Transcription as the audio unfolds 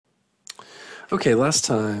Okay, last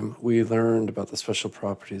time we learned about the special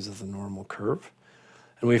properties of the normal curve,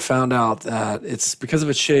 and we found out that it's because of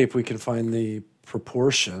its shape we can find the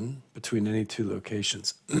proportion between any two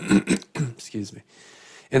locations. Excuse me.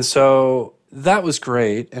 And so that was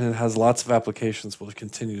great, and it has lots of applications we'll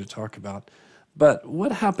continue to talk about. But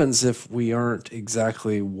what happens if we aren't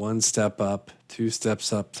exactly one step up, two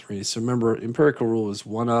steps up, three? So remember, empirical rule is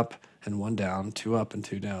one up and one down, two up and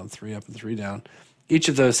two down, three up and three down. Each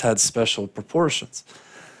of those had special proportions.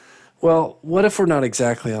 Well, what if we're not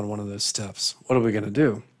exactly on one of those steps? What are we going to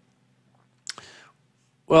do?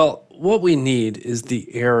 Well, what we need is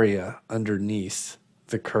the area underneath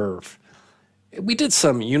the curve. We did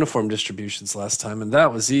some uniform distributions last time, and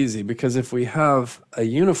that was easy because if we have a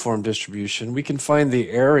uniform distribution, we can find the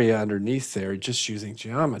area underneath there just using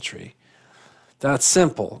geometry. That's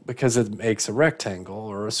simple because it makes a rectangle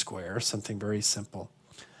or a square, something very simple.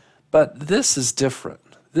 But this is different.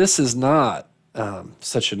 This is not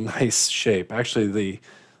such a nice shape. Actually,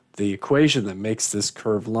 the equation that makes this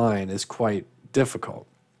curved line is quite difficult.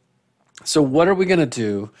 So what are we going to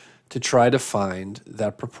do to try to find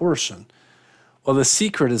that proportion? Well, the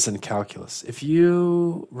secret is in calculus. If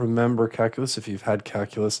you remember calculus, if you've had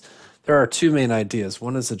calculus, there are two main ideas.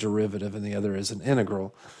 One is a derivative and the other is an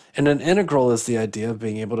integral. And an integral is the idea of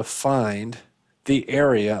being able to find the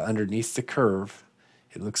area underneath the curve.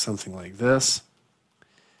 It looks something like this.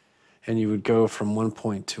 And you would go from one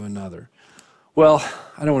point to another. Well,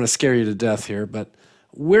 I don't want to scare you to death here, but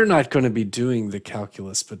we're not going to be doing the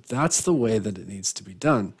calculus, but that's the way that it needs to be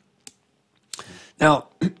done. Now,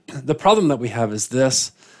 the problem that we have is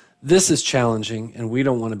this. This is challenging, and we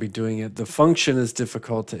don't want to be doing it. The function is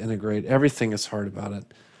difficult to integrate. Everything is hard about it.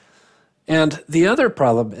 And the other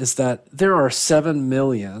problem is that there are 7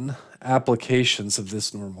 million applications of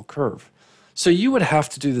this normal curve. So you would have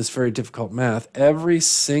to do this very difficult math every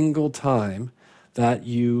single time that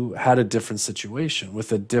you had a different situation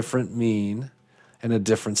with a different mean and a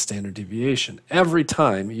different standard deviation. Every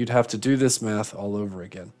time you'd have to do this math all over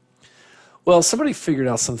again. Well, somebody figured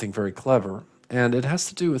out something very clever, and it has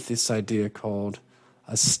to do with this idea called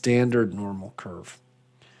a standard normal curve.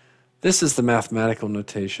 This is the mathematical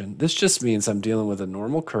notation. This just means I'm dealing with a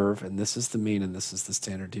normal curve, and this is the mean, and this is the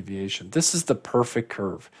standard deviation. This is the perfect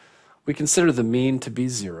curve. We consider the mean to be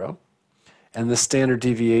 0, and the standard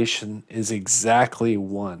deviation is exactly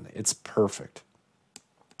 1. It's perfect.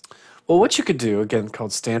 Well, what you could do, again,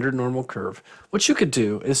 called standard normal curve, what you could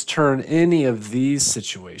do is turn any of these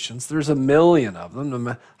situations, there's a million of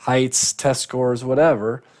them, heights, test scores,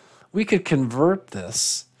 whatever, we could convert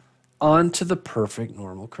this onto the perfect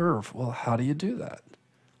normal curve. Well, how do you do that?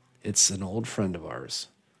 It's an old friend of ours.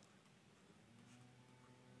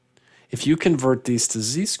 If you convert these to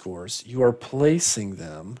z-scores, you are placing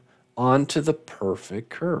them onto the perfect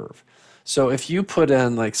curve. So if you put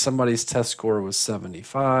in, like, somebody's test score was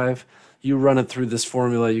 75, you run it through this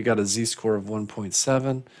formula, you got a z-score of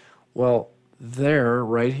 1.7, well, they're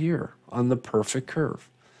right here on the perfect curve.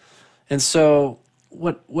 And so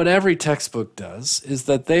what every textbook does is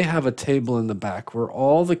that they have a table in the back where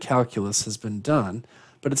all the calculus has been done,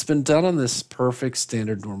 but it's been done on this perfect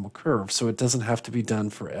standard normal curve, so it doesn't have to be done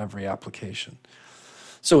for every application.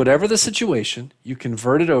 So whatever the situation, you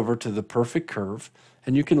convert it over to the perfect curve,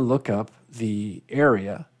 and you can look up the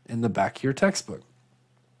area in the back of your textbook.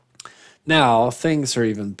 Now, things are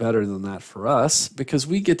even better than that for us because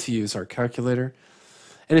we get to use our calculator.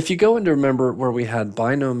 And if you go into, remember where we had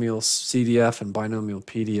binomial CDF and binomial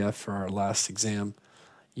PDF for our last exam,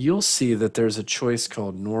 you'll see that there's a choice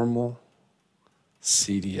called normal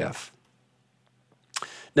CDF.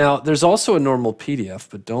 Now, there's also a normal PDF,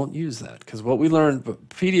 but don't use that because what we learned,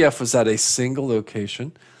 PDF was at a single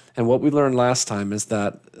location, and what we learned last time is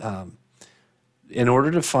that in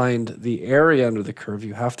order to find the area under the curve,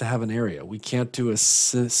 you have to have an area. We can't do a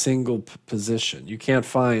single position. You can't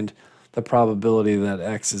find the probability that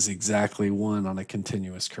x is exactly 1 on a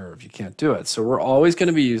continuous curve. You can't do it. So we're always going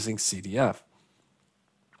to be using CDF.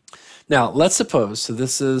 Now, let's suppose, so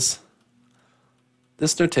this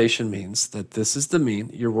notation means that this is the mean.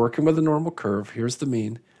 You're working with a normal curve. Here's the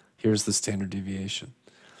mean. Here's the standard deviation.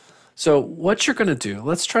 So what you're going to do,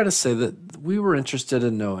 let's try to say that we were interested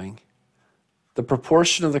in knowing the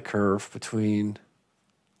proportion of the curve between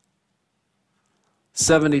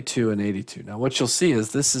 72 and 82. Now what you'll see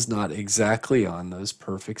is this is not exactly on those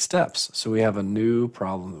perfect steps. So we have a new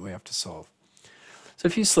problem that we have to solve. So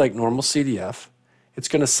if you select normal CDF, it's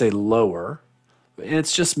going to say lower, and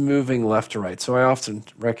it's just moving left to right. So I often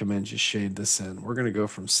recommend you shade this in. We're going to go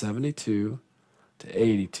from 72 to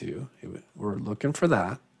 82. We're looking for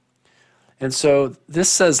that. And so this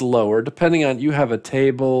says lower, depending on you have a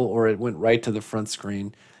table or it went right to the front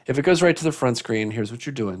screen. If it goes right to the front screen, here's what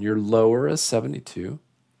you're doing. Your lower is 72.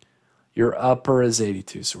 Your upper is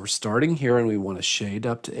 82. So we're starting here and we want to shade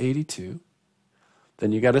up to 82.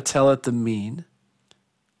 Then you got to tell it the mean,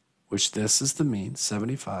 which this is the mean,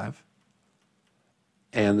 75.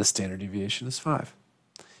 And the standard deviation is 5.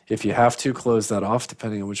 If you have to, close that off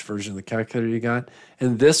depending on which version of the calculator you got.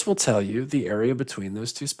 And this will tell you the area between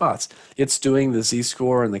those two spots. It's doing the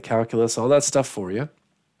z-score and the calculus, all that stuff for you.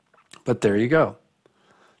 But there you go.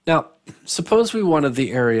 Now, suppose we wanted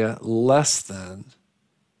the area less than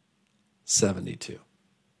 72.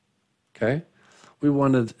 Okay?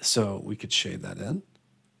 So we could shade that in.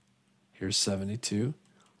 Here's 72.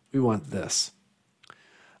 We want this.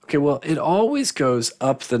 Okay, well, it always goes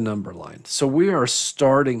up the number line. So we are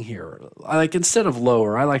starting here. Instead of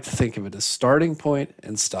lower, I like to think of it as starting point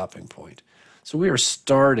and stopping point. So we are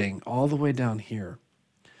starting all the way down here.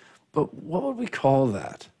 But what would we call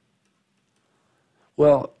that?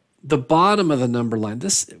 Well, the bottom of the number line,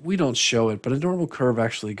 we don't show it, but a normal curve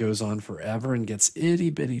actually goes on forever and gets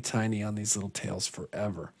itty-bitty tiny on these little tails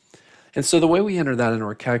forever. And so the way we enter that into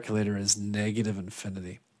our calculator is negative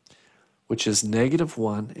infinity, which is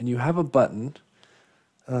 -1, and you have a button.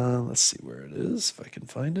 Let's see where it is, if I can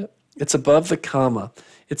find it. It's above the comma.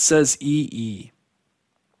 It says EE.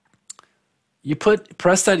 You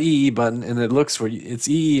press that EE button, and it looks it's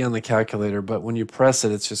EE on the calculator, but when you press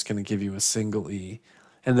it, it's just going to give you a single E.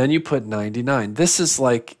 And then you put 99. This is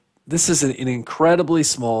an incredibly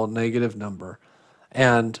small negative number,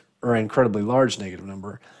 or incredibly large negative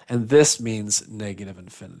number, and this means negative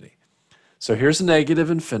infinity. So here's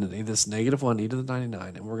negative infinity, this -1 e to the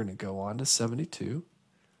 99, and we're going to go on to 72.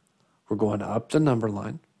 We're going up the number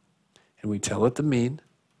line, and we tell it the mean,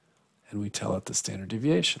 and we tell it the standard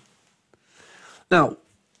deviation. Now,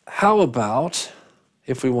 how about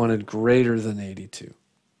if we wanted greater than 82?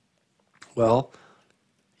 Well,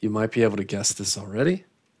 you might be able to guess this already.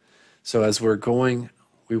 So as we're going,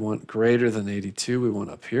 we want greater than 82, we want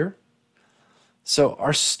up here. So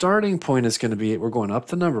our starting point is going to be, we're going up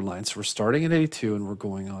the number line, so we're starting at 82 and we're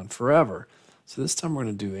going on forever. So this time we're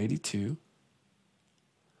going to do 82,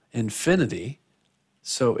 infinity,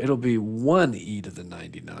 so it'll be 1 e to the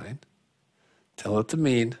 99. Tell it the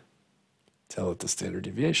mean, tell it the standard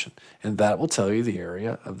deviation, and that will tell you the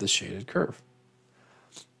area of the shaded curve.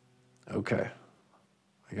 Okay,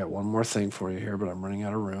 I got one more thing for you here, but I'm running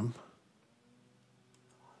out of room.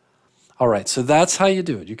 All right, so that's how you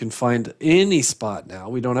do it. You can find any spot now.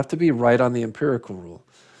 We don't have to be right on the empirical rule.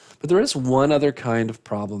 But there is one other kind of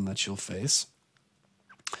problem that you'll face.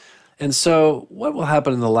 And so what will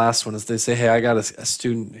happen in the last one is they say, hey, I got a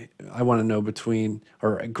student, I want to know between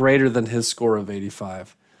or greater than his score of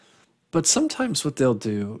 85. But sometimes what they'll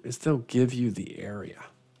do is they'll give you the area.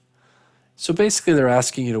 So basically they're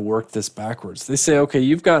asking you to work this backwards. They say, okay,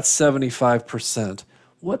 you've got 75%.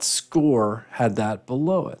 What score had that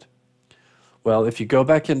below it? Well, if you go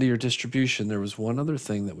back into your distribution, there was one other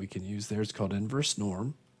thing that we can use there. It's called inverse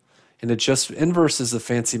norm. And inverse is a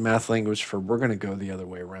fancy math language for we're going to go the other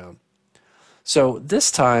way around. So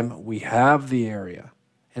this time we have the area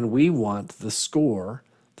and we want the score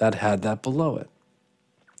that had that below it.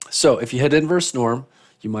 So if you hit inverse norm,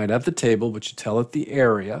 you might have the table, but you tell it the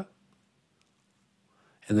area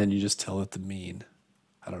and then you just tell it the mean.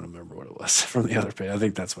 I don't remember what it was from the other page. I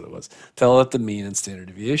think that's what it was. Tell it the mean and standard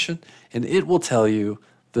deviation, and it will tell you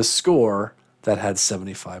the score that had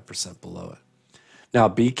 75% below it. Now,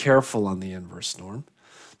 be careful on the inverse norm,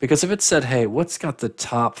 because if it said, hey, what's got the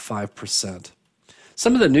top 5%?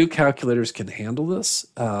 Some of the new calculators can handle this,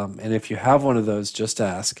 and if you have one of those, just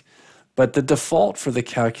ask. But the default for the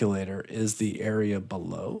calculator is the area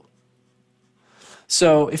below.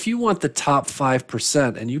 So if you want the top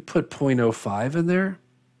 5% and you put 0.05 in there,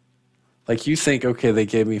 like you think, okay, they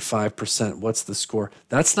gave me 5%, what's the score?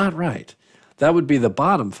 That's not right. That would be the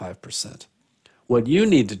bottom 5%. What you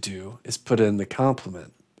need to do is put in the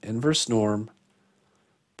complement. Inverse norm,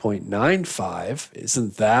 0.95.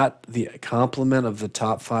 Isn't that the complement of the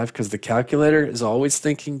top 5? Because the calculator is always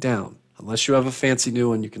thinking down. Unless you have a fancy new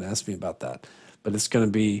one, you can ask me about that. But it's going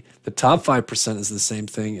to be, the top 5% is the same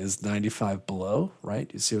thing as 95 below, right?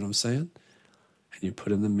 You see what I'm saying? And you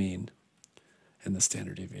put in the mean and the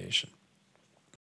standard deviation.